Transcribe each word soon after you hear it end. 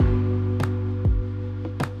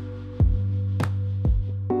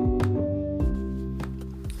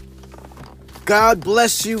God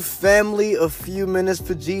bless you, family. A few minutes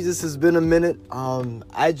for Jesus has been a minute.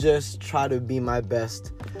 I just try to be my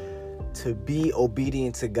best to be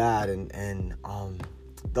obedient to God, and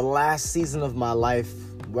the last season of my life,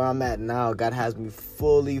 where I'm at now, God has me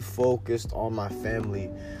fully focused on my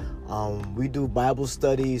family. We do Bible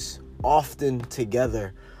studies often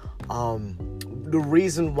together. The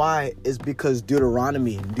reason why is because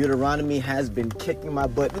Deuteronomy has been kicking my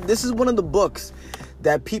butt. This is one of the books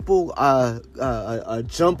that people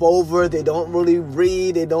jump over. They don't really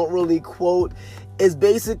read. They don't really quote. It's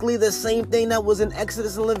basically the same thing that was in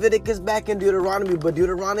Exodus and Leviticus back in Deuteronomy. But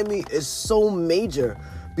Deuteronomy is so major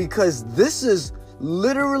because this is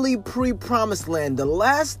literally pre-promised land. The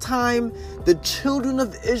last time the children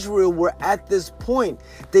of Israel were at this point,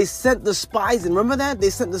 they sent the spies in. Remember that?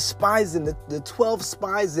 They sent the spies in, the 12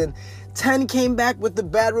 spies in. 10 came back with the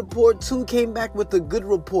bad report. 2 came back with the good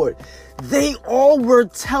report. They all were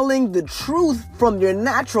telling the truth from their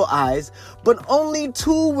natural eyes, but only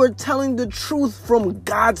 2 were telling the truth from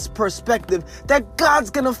God's perspective, that God's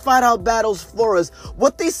gonna fight our battles for us.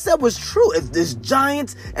 What they said was true. If there's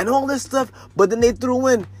giants and all this stuff, but then they threw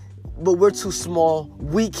in, but we're too small,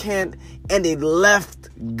 we can't, and they left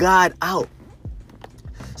God out.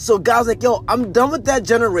 So God's like, yo, I'm done with that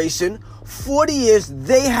generation. 40 years,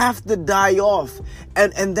 they have to die off.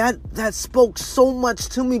 And that spoke so much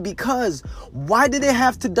to me, because why did they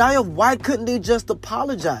have to die off? Why couldn't they just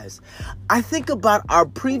apologize? I think about our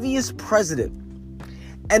previous president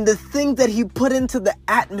and the thing that he put into the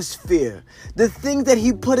atmosphere, the thing that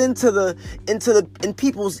he put in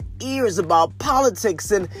people's ears about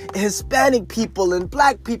politics and Hispanic people and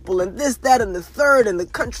black people and this, that, and the third, and the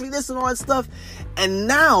country, this and all that stuff. And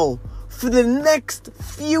now, for the next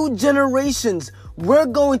few generations, we're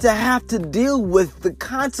going to have to deal with the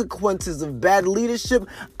consequences of bad leadership.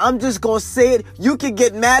 I'm just going to say it. You can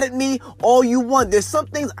get mad at me all you want. There's some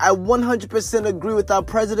things I 100% agree with our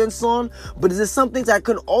presidents on, but there's some things I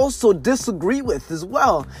can also disagree with as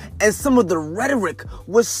well. And some of the rhetoric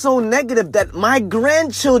was so negative that my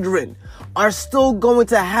grandchildren are still going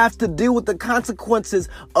to have to deal with the consequences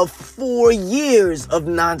of 4 years of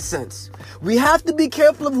nonsense. We have to be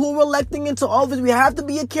careful of who we're electing into office. We have to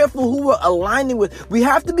be careful who we're aligning with. We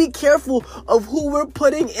have to be careful of who we're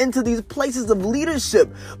putting into these places of leadership,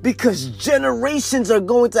 because generations are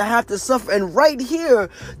going to have to suffer. And right here,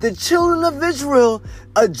 the children of Israel,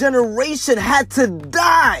 a generation had to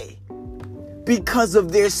die because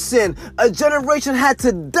of their sin. A generation had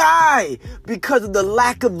to die because of the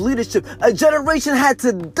lack of leadership. A generation had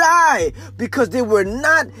to die because they were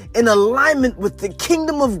not in alignment with the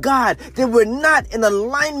kingdom of God. They were not in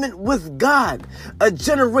alignment with God. A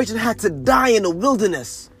generation had to die in the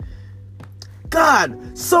wilderness.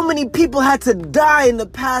 God, so many people had to die in the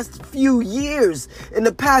past few years, in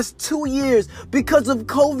the past 2 years, because of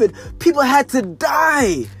COVID. People had to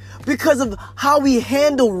die because of how we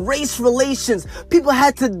handle race relations. People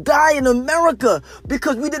had to die in America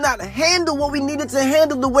because we did not handle what we needed to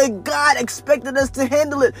handle the way God expected us to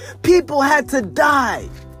handle it. People had to die.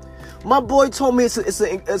 My boy told me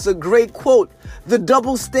it's a great quote. The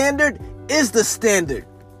double standard is the standard.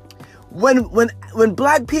 When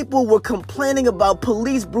black people were complaining about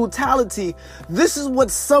police brutality, this is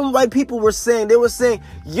what some white people were saying. They were saying,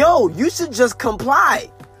 yo, you should just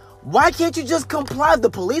comply. Why can't you just comply? If the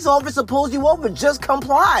police officer pulls you over, just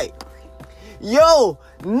comply. Yo,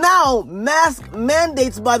 now mask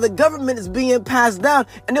mandates by the government is being passed down,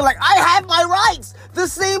 and they're like, I have my rights. The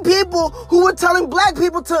same people who were telling black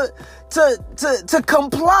people to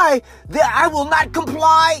comply, I will not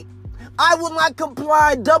comply. I will not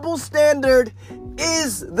comply. Double standard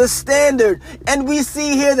is the standard. And we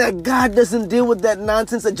see here that God doesn't deal with that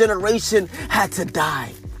nonsense. A generation had to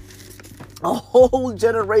die. A whole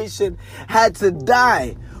generation had to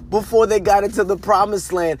die before they got into the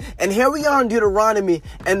promised land. And here we are in Deuteronomy,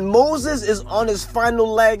 and Moses is on his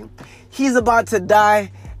final leg. He's about to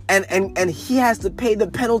die, and he has to pay the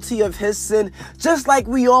penalty of his sin, just like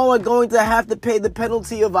we all are going to have to pay the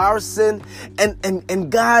penalty of our sin.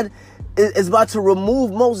 And God is about to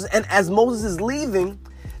remove Moses. And as Moses is leaving,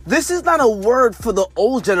 this is not a word for the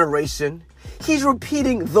old generation. He's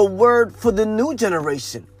repeating the word for the new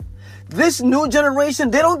generation. This new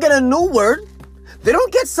generation, they don't get a new word. They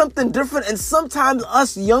don't get something different. And sometimes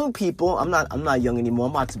us young people, I'm not young anymore.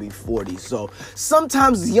 I'm about to be 40. So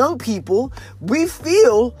sometimes young people, we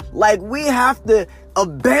feel like we have to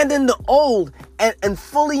abandon the old and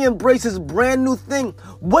fully embrace this brand new thing.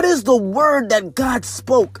 What is the word that God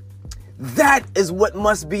spoke? That is what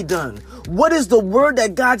must be done. What is the word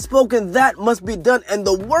that God spoke, and that must be done? And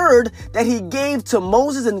the word that he gave to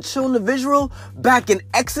Moses and the children of Israel back in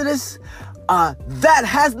Exodus, that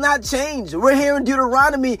has not changed. We're here in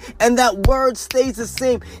Deuteronomy, and that word stays the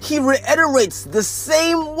same. He reiterates the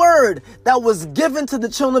same word that was given to the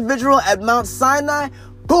children of Israel at Mount Sinai.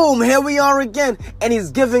 Boom, here we are again. And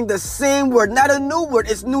he's giving the same word, not a new word.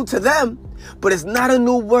 It's new to them, but it's not a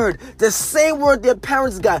new word. The same word their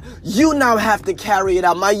parents got. You now have to carry it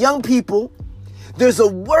out. My young people, there's a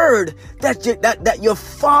word that your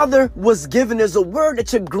father was given. There's a word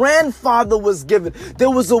that your grandfather was given.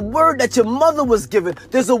 There was a word that your mother was given.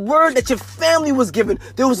 There's a word that your family was given.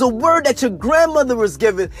 There was a word that your grandmother was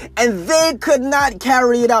given. And they could not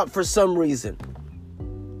carry it out for some reason.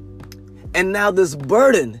 And now this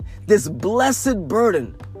burden, this blessed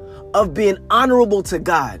burden of being honorable to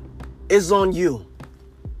God is on you.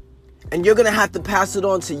 And you're going to have to pass it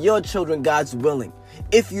on to your children, God's willing.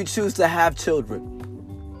 If you choose to have children,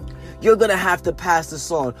 you're going to have to pass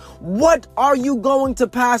this on. What are you going to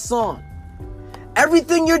pass on?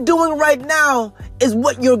 Everything you're doing right now is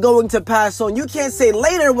what you're going to pass on. You can't say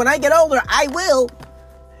later, when I get older, I will.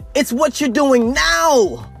 It's what you're doing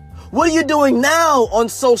now. What are you doing now on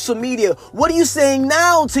social media? What are you saying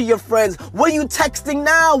now to your friends? What are you texting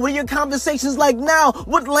now? What are your conversations like now?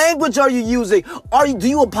 What language are you using? Do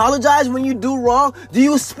you apologize when you do wrong? Do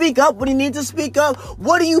you speak up when you need to speak up?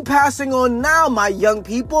 What are you passing on now, my young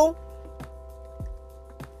people?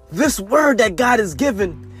 This word that God has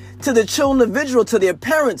given to the children of Israel, to their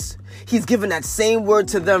parents, he's given that same word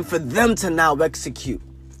to them for them to now execute.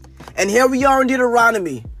 And here we are in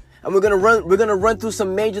Deuteronomy. And we're gonna run through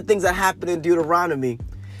some major things that happen in Deuteronomy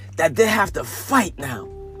that they have to fight now.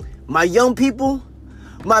 My young people,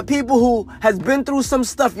 my people who has been through some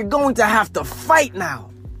stuff, you're going to have to fight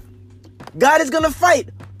now. God is gonna fight,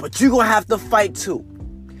 but you're gonna have to fight too.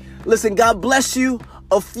 Listen, God bless you.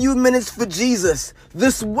 A few minutes for Jesus.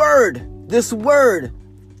 This word is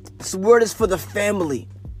for the family.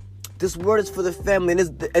 This word is for the family.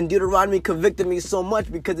 And Deuteronomy convicted me so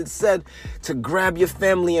much because it said to grab your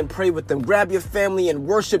family and pray with them. Grab your family and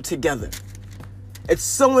worship together. It's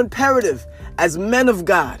so imperative as men of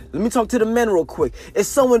God. Let me talk to the men real quick. It's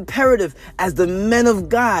so imperative as the men of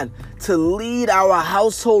God to lead our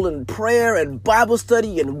household in prayer and Bible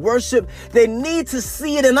study and worship. They need to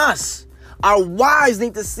see it in us. Our wives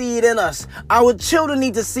need to see it in us. Our children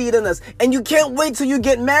need to see it in us. And you can't wait till you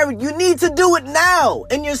get married. You need to do it now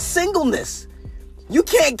in your singleness. You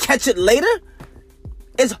can't catch it later.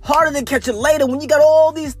 It's harder to catch it later when you got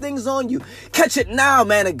all these things on you. Catch it now,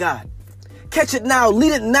 man of God. Catch it now.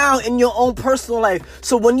 Lead it now in your own personal life.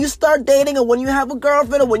 So when you start dating, or when you have a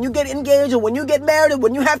girlfriend, or when you get engaged, or when you get married, or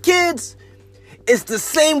when you have kids, it's the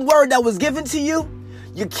same word that was given to you.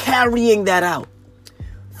 You're carrying that out.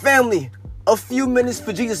 Family. A few minutes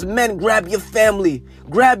for Jesus. Men, grab your family,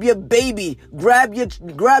 grab your baby, grab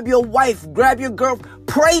your wife, grab your girl.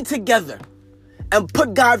 Pray together and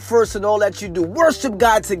put God first in all that you do. Worship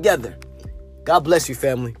God together. God bless you,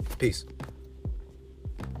 family. Peace.